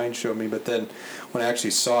quick, Ryan showed me, but then when I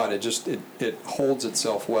actually saw it, it holds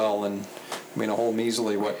itself well. And a whole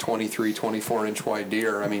measly 23, 24 inch wide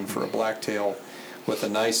deer. For a blacktail with a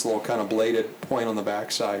nice little kind of bladed point on the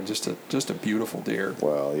backside, just a beautiful deer.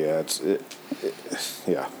 Well, yeah,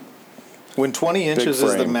 yeah. When 20 inches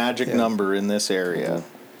is the magic number in this area,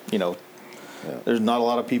 there's not a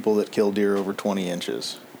lot of people that kill deer over 20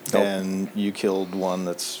 inches. Nope. And you killed one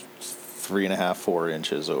that's 3.5, 4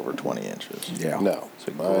 inches over 20 inches. Yeah. No. It's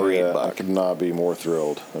a great buck. I could not be more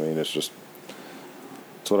thrilled. It's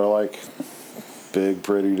what I like. Big,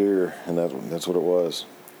 pretty deer, and that's what it was.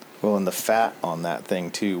 Well, and the fat on that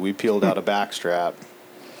thing, too. We peeled out a backstrap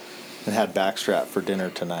and had backstrap for dinner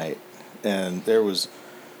tonight. And there was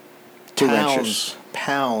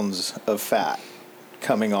pounds of fat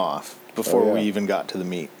coming off before we even got to the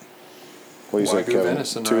meat. What do you say, Kevin?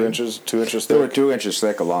 Venison, 2 right? inches? 2 inches thick? They were 2 inches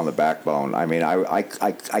thick along the backbone.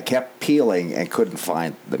 I kept peeling and couldn't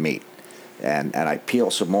find the meat. And I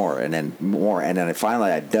peeled some more, and then more, and then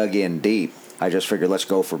finally I dug in deep. I just figured, let's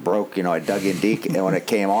go for broke. I dug in deep, and when it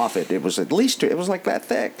came off, it was at least it was like that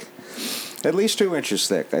thick, at least 2 inches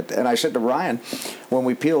thick. And I said to Ryan, when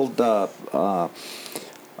we peeled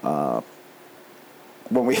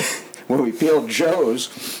when we peeled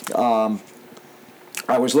Joe's,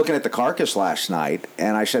 I was looking at the carcass last night,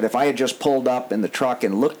 and I said if I had just pulled up in the truck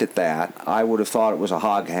and looked at that, I would have thought it was a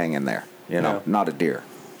hog hanging there, not a deer.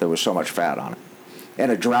 There was so much fat on it,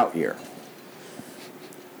 and a drought year.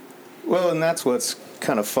 Well, and that's what's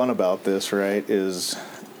kind of fun about this, right? Is,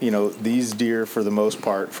 these deer, for the most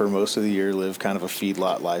part, for most of the year, live kind of a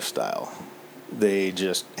feedlot lifestyle. They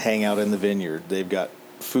just hang out in the vineyard. They've got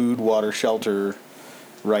food, water, shelter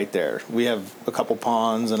right there. We have a couple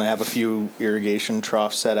ponds, and I have a few irrigation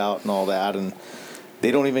troughs set out and all that, and they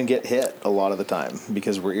don't even get hit a lot of the time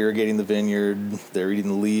because we're irrigating the vineyard. They're eating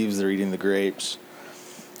the leaves. They're eating the grapes.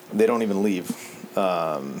 They don't even leave.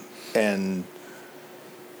 And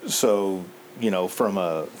so, from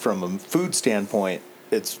a food standpoint,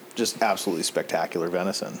 it's just absolutely spectacular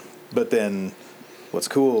venison. But then what's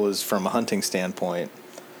cool is from a hunting standpoint,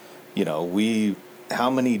 how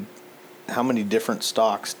many different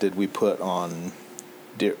stalks did we put on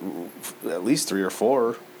at least 3 or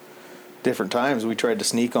 4 different times we tried to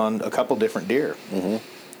sneak on a couple different deer. Mm-hmm.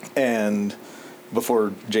 And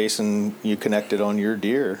before Jason, you connected on your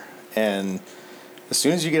deer, and as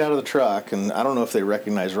soon as you get out of the truck, and I don't know if they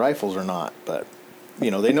recognize rifles or not, but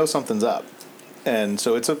they know something's up, and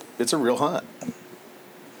so it's a real hunt.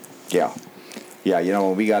 Yeah.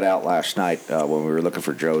 When we got out last night, when we were looking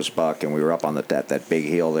for Joe's buck, and we were up on that big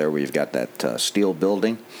hill there where you've got that steel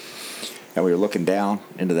building, and we were looking down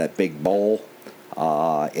into that big bowl.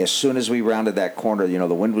 As soon as we rounded that corner,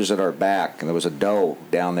 the wind was at our back, and there was a doe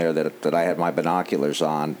down there that I had my binoculars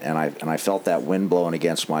on, and I felt that wind blowing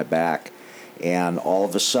against my back, and all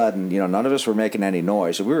of a sudden, none of us were making any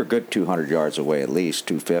noise. We were a good 200 yards away, at least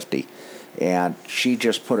 250, and she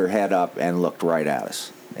just put her head up and looked right at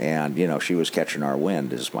us, and she was catching our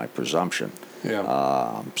wind, is my presumption.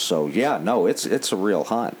 Yeah. It's a real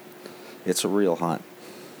hunt. It's a real hunt.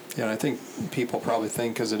 Yeah, and I think people probably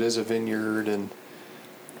think because it is a vineyard and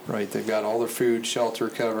right, they've got all their food, shelter,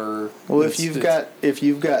 cover. Well, if you've got,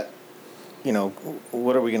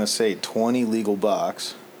 what are we going to say, 20 legal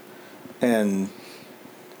bucks, and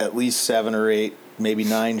at least 7 or 8, maybe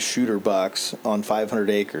 9 shooter bucks on 500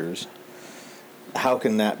 acres, how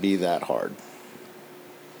can that be that hard?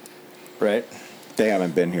 Right? They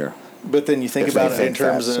haven't been here. But then you think about it in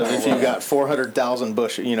terms of if you've got 400,000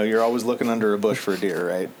 bush, you're always looking under a bush for a deer,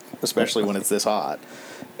 right? Especially when it's this hot.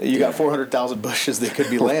 You got 400,000 bushes that could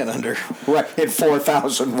be laying under. Right, in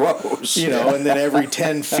 4,000 rows. And then every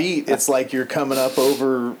 10 feet, it's like you're coming up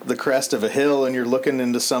over the crest of a hill and you're looking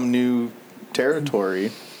into some new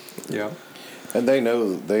territory. Yeah. And they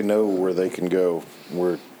know where they can go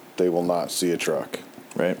where they will not see a truck.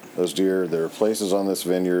 Right. Those deer, there are places on this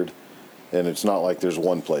vineyard, and it's not like there's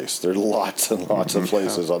one place. There's lots and lots of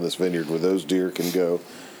places on this vineyard where those deer can go,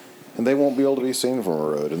 and they won't be able to be seen from a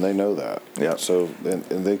road, and they know that. Yeah. So,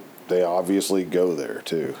 and they obviously go there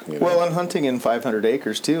too. Well, and hunting in 500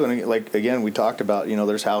 acres too, and again, we talked about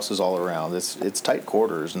there's houses all around. It's tight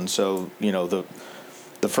quarters, and so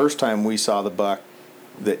the first time we saw the buck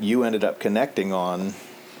that you ended up connecting on,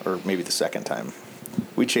 or maybe the second time,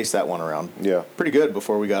 we chased that one around. Yeah. Pretty good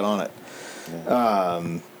before we got on it.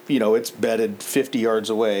 Yeah. It's bedded 50 yards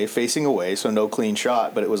away, facing away, so no clean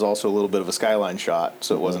shot, but it was also a little bit of a skyline shot,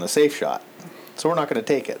 so it wasn't a safe shot. So we're not going to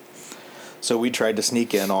take it. So we tried to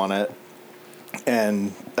sneak in on it,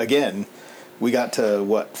 and again, we got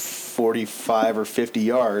to, 45 or 50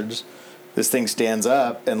 yards. This thing stands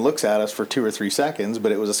up and looks at us for 2 or 3 seconds,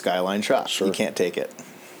 but it was a skyline shot. Sure. You can't take it.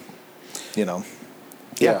 Yeah.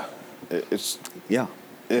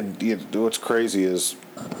 And what's crazy is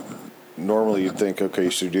normally you'd think, okay,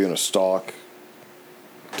 so you're doing a stalk,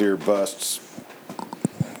 deer busts,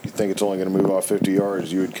 you think it's only going to move off 50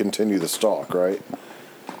 yards, you would continue the stalk, right?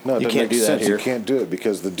 No, it you doesn't can't make do sense. that here. You can't do it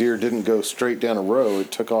because the deer didn't go straight down a row;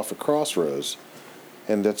 it took off a crossroads,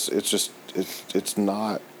 and it's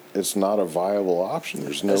not a viable option.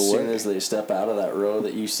 There's no way. As soon as they step out of that row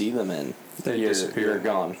that you see them in, They you're disappear.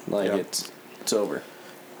 gone. It's over.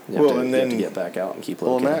 You Well, have to, and you have then- to get back out and keep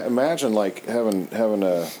Well, looking. imagine like having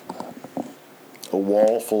a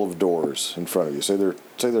wall full of doors in front of you. Say there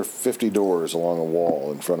are 50 doors along a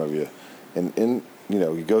wall in front of you, and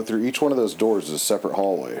you go through each one of those doors is a separate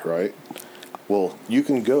hallway, right? Well, you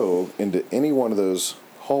can go into any one of those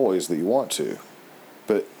hallways that you want to,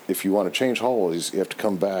 but if you want to change hallways, you have to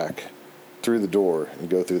come back through the door and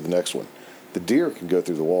go through the next one. The deer can go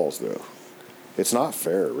through the walls, though. It's not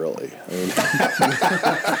fair, really. I mean,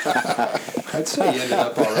 I'd say you ended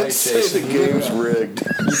up all right, I'd say Jason. the game's rigged.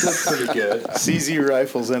 You did pretty good. CZ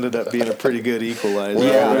rifles ended up being a pretty good equalizer.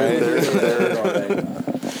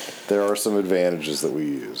 There are some advantages that we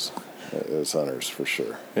use as hunters, for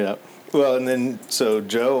sure. Yeah. Well, and then, so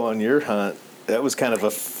Joe, on your hunt, that was kind of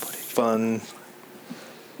a fun,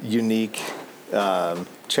 unique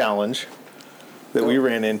challenge that we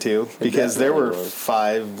ran into because there were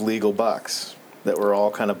 5 legal bucks that were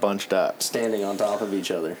all kind of bunched up. Standing on top of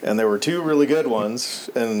each other. And there were two really good ones,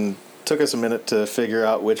 and took us a minute to figure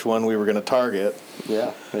out which one we were going to target.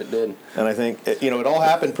 Yeah, it did. And I think, it all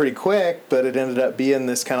happened pretty quick, but it ended up being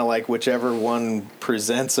this kind of like whichever one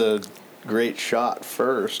presents a great shot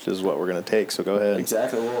first is what we're going to take. So go ahead.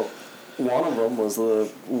 Exactly. Well, one of them was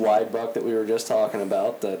the wide buck that we were just talking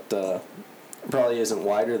about that probably isn't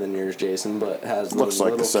wider than yours, Jason, but has Looks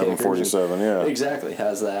like the 747, yeah. Exactly.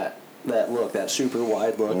 Has that look, that super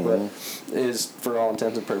wide look, but is, for all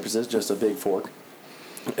intents and purposes, just a big fork.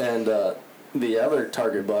 And the other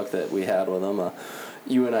target buck that we had with him,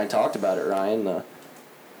 you and I talked about it, Ryan.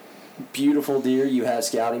 Beautiful deer. You had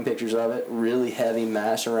scouting pictures of it. Really heavy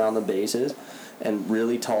mass around the bases, and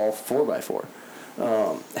really tall 4x4.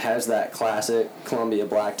 Has that classic Columbia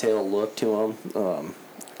blacktail look to him.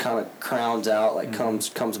 Kind of crowns out, like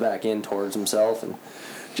comes back in towards himself, and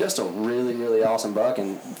just a really, really awesome buck.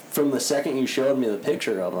 And from the second you showed me the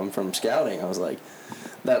picture of him from scouting, I was like,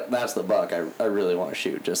 that's the buck I really want to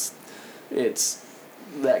shoot. Just, it's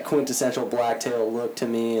that quintessential blacktail look to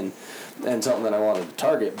me, and something that I wanted to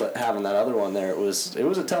target. But having that other one there, it was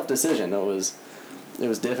a tough decision. It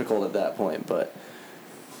was difficult at that point, but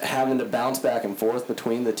having to bounce back and forth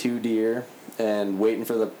between the two deer and waiting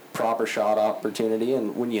for the proper shot opportunity.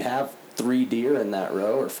 And when you have 3 deer in that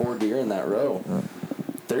row or 4 deer in that row,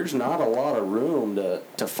 there's not a lot of room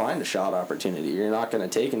to find a shot opportunity. You're not going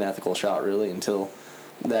to take an ethical shot really until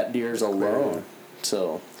that deer's alone.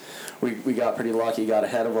 So we got pretty lucky, got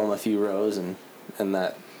ahead of them a few rows, and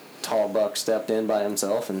that tall buck stepped in by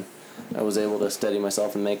himself, and I was able to steady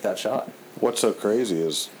myself and make that shot. What's so crazy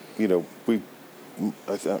is,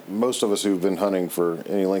 most of us who've been hunting for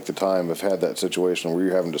any length of time have had that situation where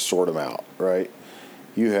you're having to sort them out, right?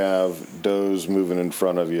 You have does moving in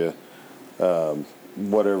front of you,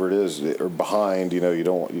 whatever it is, or behind.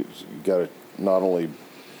 You got to not only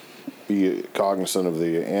be cognizant of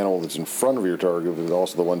the animal that's in front of your target, but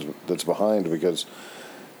also the ones that's behind, because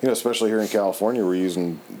especially here in California, we're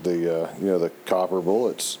using the copper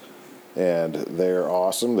bullets, and they're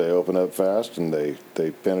awesome. They open up fast, and they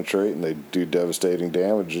penetrate, and they do devastating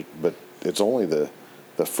damage. But it's only the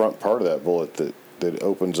front part of that bullet that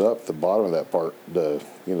opens up. The bottom of that part, the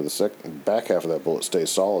back half of that bullet stays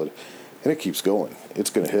solid, and it keeps going. It's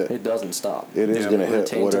going to hit. It doesn't stop. It is going to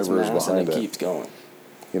hit whatever is behind and it it. keeps going.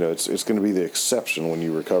 It's going to be the exception when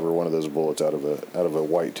you recover one of those bullets out of a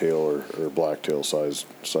whitetail or blacktail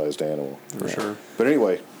sized animal. For sure. But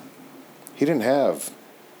anyway, he didn't have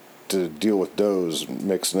to deal with does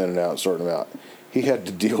mixing in and out, sorting them out. He had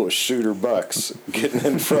to deal with shooter bucks getting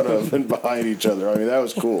in front of and behind each other. I mean, that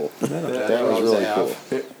was cool. That was really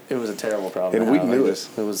cool. It was a terrible problem. And we knew it.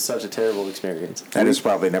 It was such a terrible experience. And it's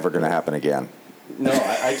probably never going to happen again. No,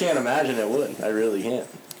 I can't imagine it would. I really can't.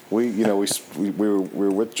 We were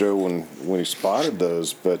with Joe when he spotted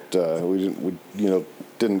those, but we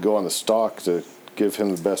didn't go on the stalk to give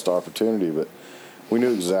him the best opportunity. But we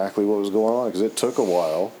knew exactly what was going on, because it took a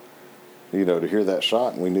while, to hear that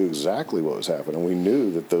shot, and we knew exactly what was happening. We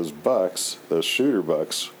knew that those shooter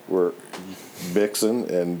bucks, were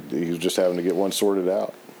mixing, and he was just having to get one sorted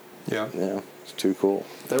out. Yeah. It's too cool.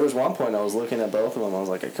 There was one point I was looking at both of them. I was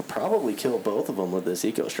like, I could probably kill both of them with this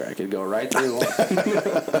Eco Strike. It'd go right through one.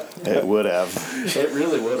 It would have. It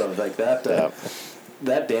really would have. Like that.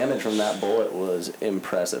 That damage from that bullet was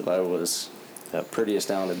impressive. I was pretty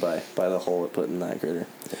astounded by the hole it put in that critter.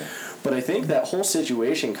 Yeah. But I think that whole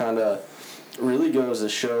situation kind of really goes to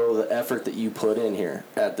show the effort that you put in here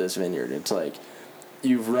at this vineyard. It's like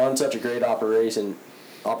you've run such a great operation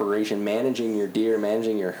managing your deer,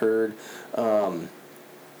 managing your herd,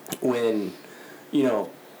 when,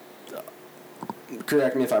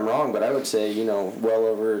 correct me if I'm wrong, but I would say, well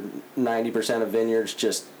over 90% of vineyards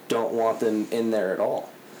just don't want them in there at all.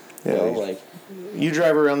 Yeah, you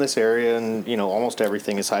drive around this area and, almost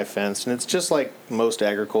everything is high fenced, and it's just like most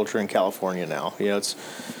agriculture in California now. It's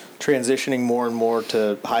transitioning more and more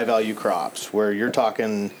to high value crops where you're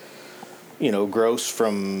talking, gross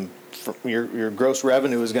from your gross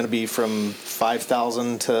revenue is going to be from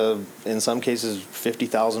 $5,000 to, in some cases,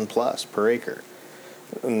 $50,000 plus per acre,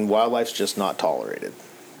 and wildlife's just not tolerated.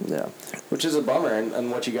 Yeah, which is a bummer. And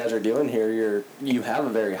what you guys are doing here, you have a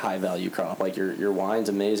very high value crop. Like your wine's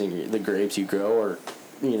amazing. The grapes you grow are,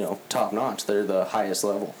 top notch. They're the highest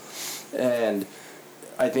level, and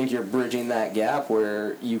I think you're bridging that gap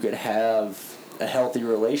where you could have a healthy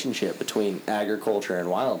relationship between agriculture and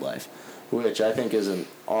wildlife, which I think is an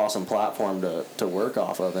awesome platform to work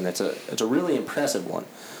off of, and it's a really impressive one,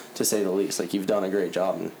 to say the least. Like, you've done a great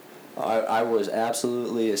job, and I was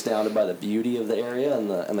absolutely astounded by the beauty of the area and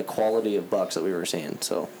the quality of bucks that we were seeing.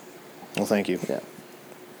 So Well, thank you. Yeah.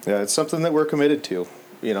 Yeah, it's something that we're committed to.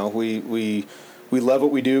 You know, we love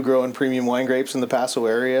what we do, growing premium wine grapes in the Paso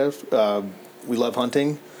area. We love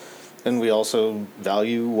hunting, and we also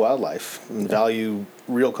value wildlife and value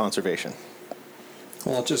real conservation.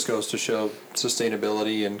 Well, it just goes to show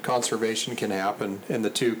sustainability and conservation can happen, and the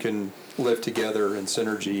two can live together in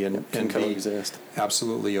synergy and Can be coexist.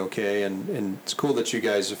 absolutely okay. And it's cool that you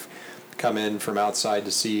guys have come in from outside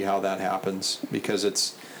to see how that happens, because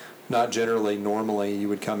it's not normally you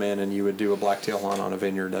would come in and you would do a blacktail hunt on a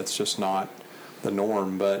vineyard. That's just not the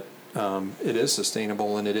norm, but it is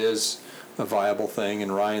sustainable and it is a viable thing.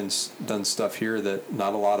 And Ryan's done stuff here that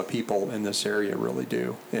not a lot of people in this area really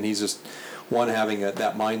do. And he's just having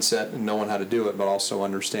that mindset and knowing how to do it, but also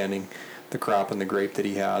understanding the crop and the grape that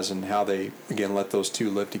he has and how they, again, let those two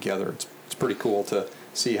live together. It's pretty cool to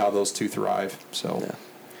see how those two thrive. So, yeah.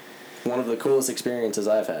 One of the coolest experiences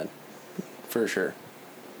I've had, for sure.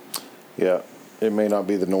 Yeah, it may not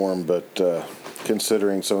be the norm, but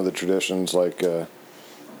considering some of the traditions like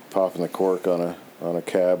popping the cork on a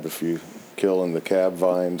cab if you kill in the cab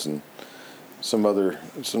vines and some other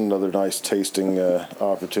nice tasting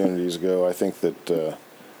opportunities go, I think that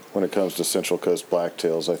when it comes to Central Coast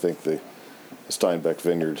blacktails, I think the Steinbeck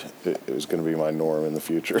Vineyard is going to be my norm in the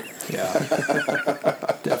future. yeah,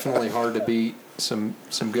 definitely hard to beat some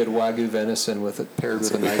good Wagyu venison with it paired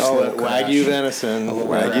with a nice little crash. Wagyu venison. A little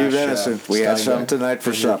Wagyu crash, venison. We had some Steinbeck. tonight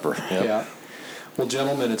for supper. Yep. Yeah. Well,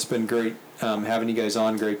 gentlemen, it's been great having you guys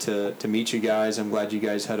on. Great to meet you guys. I'm glad you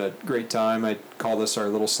guys had a great time. I call this our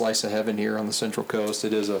little slice of heaven here on the Central Coast.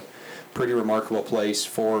 It is a pretty remarkable place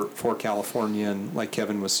for California, and like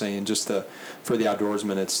Kevin was saying, just for the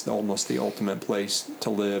outdoorsman, it's almost the ultimate place to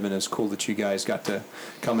live. And it's cool that you guys got to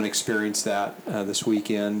come and experience that this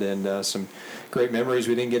weekend, and some great memories.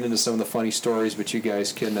 We didn't get into some of the funny stories, but you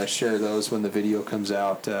guys can share those when the video comes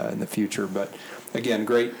out in the future. But again,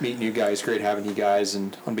 great meeting you guys, great having you guys.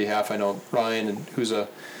 And on behalf, I know Ryan, and who's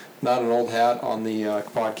not an old hat on the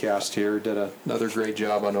podcast here, did another great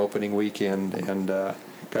job on opening weekend, and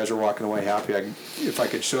guys are walking away happy. If I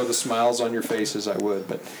could show the smiles on your faces, I would,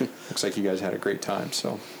 but looks like you guys had a great time.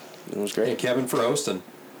 So It was great. and Kevin for hosting.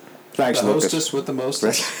 Thanks, The Lucas. hostess with the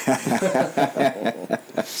mostest.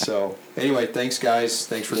 So anyway, thanks guys.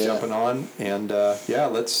 Thanks for jumping on, and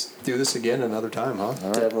let's do this again another time, huh?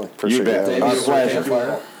 Definitely. Appreciate You bet. having Maybe us. Our over pleasure.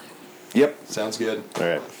 campfire. Yep. Sounds good. All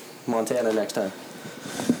right. Montana next time.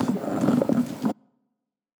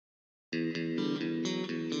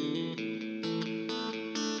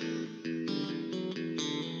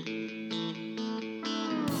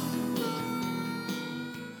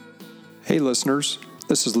 Hey listeners,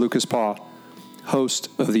 this is Lucas Paw, host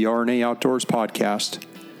of the RNA Outdoors podcast.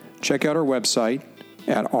 Check out our website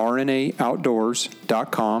at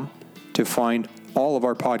rnaoutdoors.com to find all of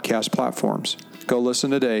our podcast platforms. Go listen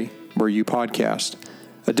today where you podcast.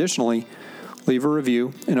 Additionally, leave a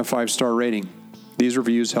review and a 5-star rating. These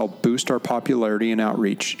reviews help boost our popularity and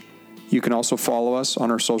outreach. You can also follow us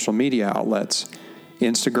on our social media outlets,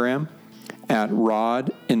 Instagram at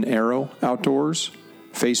Rod and Arrow Outdoors,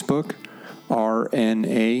 Facebook,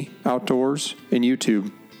 RNA Outdoors, and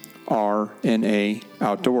YouTube, RNA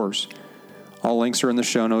Outdoors. All links are in the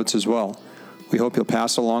show notes as well. We hope you'll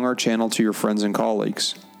pass along our channel to your friends and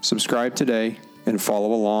colleagues. Subscribe today and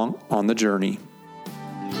follow along on the journey.